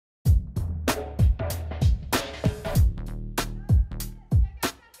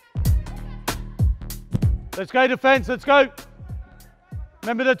Let's go defence, let's go.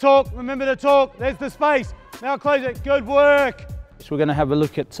 Remember to talk, remember to talk. There's the space. Now close it, good work. So we're going to have a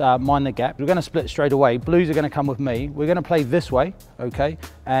look at mind the gap. We're going to split straight away. Blues are going to come with me. We're going to play this way, okay?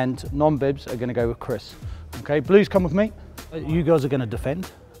 And non-bibs are going to go with Chris. Okay, Blues come with me. You guys are going to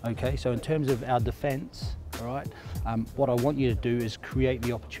defend, okay? So in terms of our defence, all right, what I want you to do is create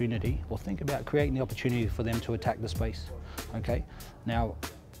the opportunity, or think about creating the opportunity for them to attack the space, okay? Now,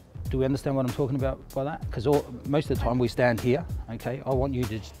 do we understand what I'm talking about by that? Because most of the time we stand here, okay? I want you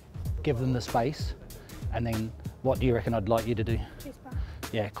to just give them the space, and then what do you reckon I'd like you to do?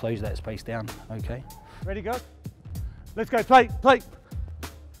 Yeah, close that space down, okay? Ready, go. Let's go, play, play.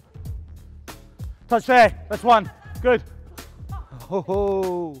 Touch there, that's one, good.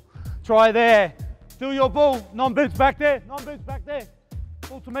 Oh, try there. Still your ball, non-bibs back there, non-bibs back there.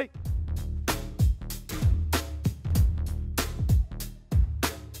 Ball to me.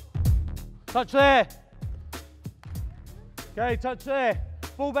 Touch there. Okay, touch there.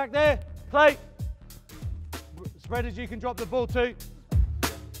 Ball back there, play. Spreaders, you can drop the ball too.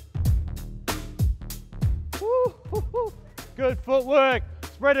 Woo, woo, woo. Good footwork.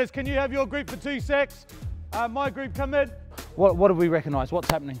 Spreaders, can you have your group for 2 secs? My group come in. What do we recognise?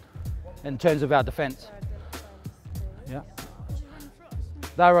 What's happening in terms of our defence? Yeah.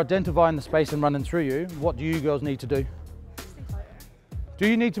 They're identifying the space and running through you. What do you girls need to do? Do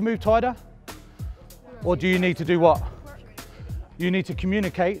you need to move tighter? Or do you need to do what? You need to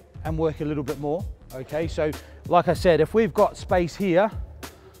communicate and work a little bit more. Okay, so like I said, if we've got space here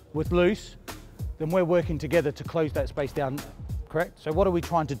with loose, then we're working together to close that space down, correct? So what are we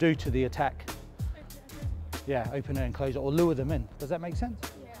trying to do to the attack? Yeah, open it and close it, or lure them in. Does that make sense?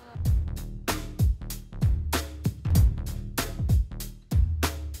 Yeah.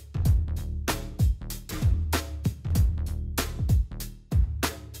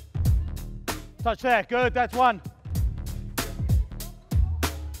 Touch there, good, that's one.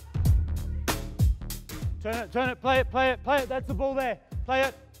 Turn it, play it, play it, play it. That's the ball there. Play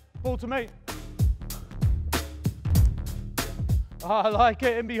it, ball to me. Oh, I like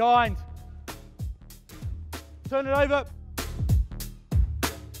it, in behind. Turn it over.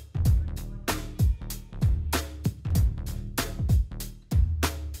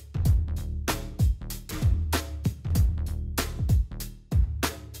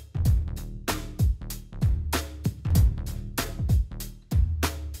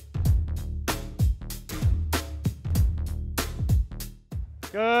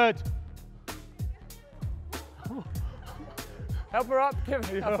 Good. Help her up, Kim.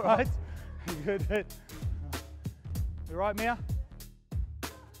 You all right? Good hit. You right, Mia?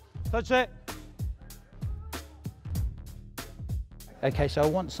 Touch it. Okay, so I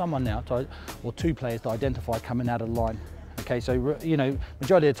want someone now, or 2 players to identify coming out of the line. Okay, so, you know,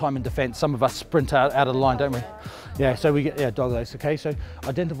 majority of the time in defence, some of us sprint out of the line, don't we? Yeah, so we get, dog legs. Okay, so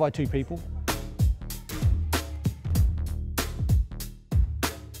identify 2 people.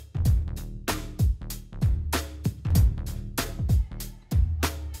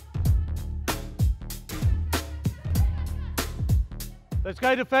 Let's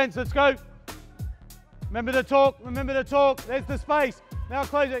go defence, let's go. Remember to talk, remember to talk. There's the space. Now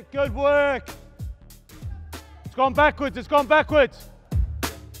close it, good work. It's gone backwards, it's gone backwards.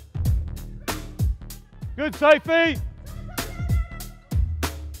 Good, Sophie.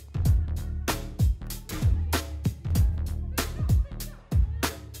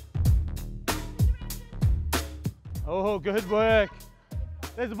 Oh, good work.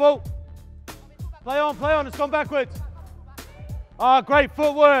 There's the ball. Play on, it's gone backwards. Ah, great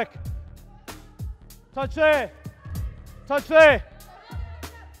footwork. Touch there. Touch there.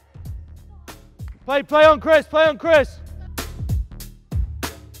 Play on Chris, play on Chris.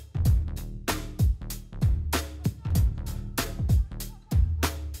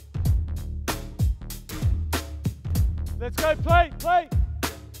 Let's go, play.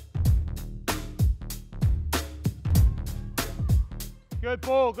 Good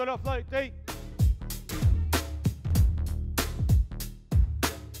ball, good offload, deep.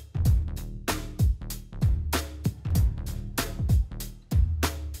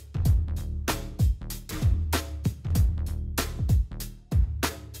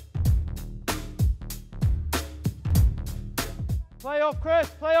 Play off Chris,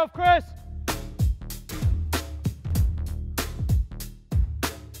 play off Chris.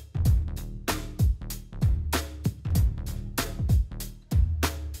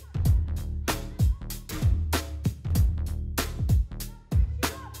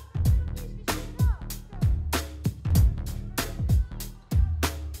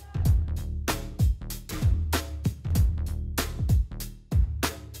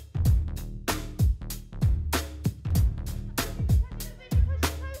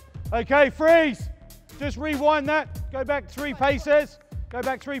 Okay, freeze. Just rewind that. Go back 3 paces. Go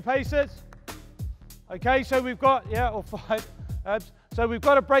back 3 paces. Okay, so we've got, yeah, or 5. So we've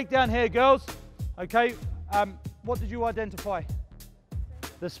got a breakdown here, girls. Okay, what did you identify?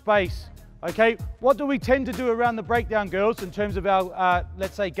 The space. Okay, what do we tend to do around the breakdown, girls, in terms of our,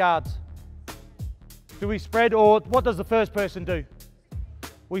 let's say, guards? Do we spread, or what does the first person do?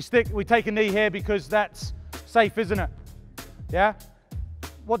 We take a knee here because that's safe, isn't it? Yeah?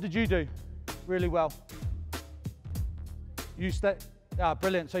 What did you do really well? You stay,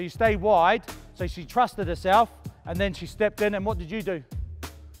 brilliant. So you stay wide, so she trusted herself, and then she stepped in, and what did you do?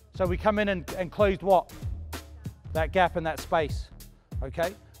 So we come in and closed what? That gap and that space,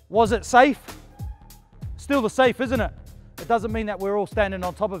 okay? Was it safe? Still the safe, isn't it? It doesn't mean that we're all standing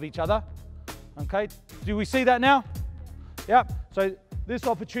on top of each other, okay? Do we see that now? Yep, so this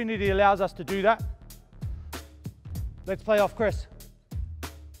opportunity allows us to do that. Let's play off Chris.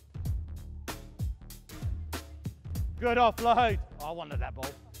 Good offload. Oh, I wanted that ball.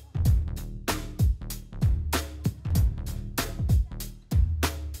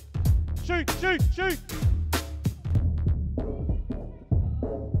 Shoot, shoot, shoot.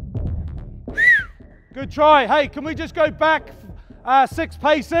 Good try. Hey, can we just go back 6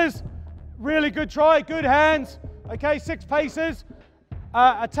 paces? Really good try, good hands. Okay, 6 paces.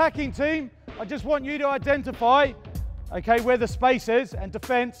 Attacking team, I just want you to identify, okay, where the space is, and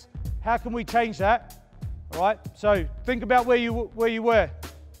defense, how can we change that? All right, so think about where you were.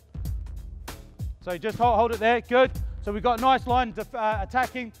 So just hold it there, good. So we've got a nice line,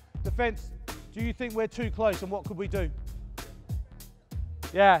 attacking, defense. Do you think we're too close, and what could we do?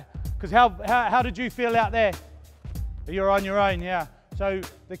 Yeah, because how did you feel out there? You're on your own, yeah. So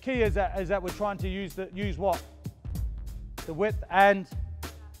the key is that we're trying to use what? The width and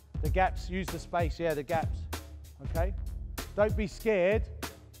the gaps, use the space, yeah, the gaps, okay? Don't be scared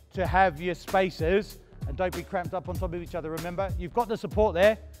to have your spaces, and don't be cramped up on top of each other, remember? You've got the support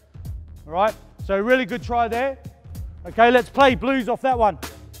there, all right? So really good try there. Okay, let's play blues off that one.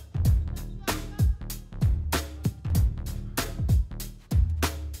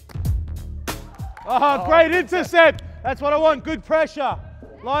 Oh, great intercept. That's what I want, good pressure.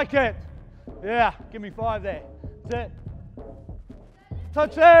 Like it. Yeah, give me 5 there. That's it.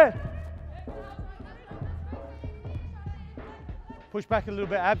 Touch there. Push back a little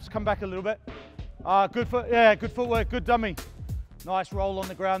bit, abs, come back a little bit. Good footwork, good dummy. Nice roll on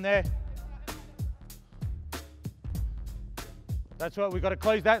the ground there. That's right, we've got to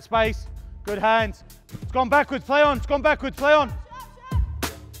close that space. Good hands. It's gone backwards, play on, it's gone backwards, play on.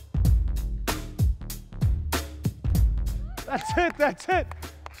 That's it, that's it.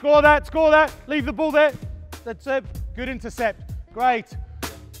 Score that, leave the ball there. That's it, good intercept, great.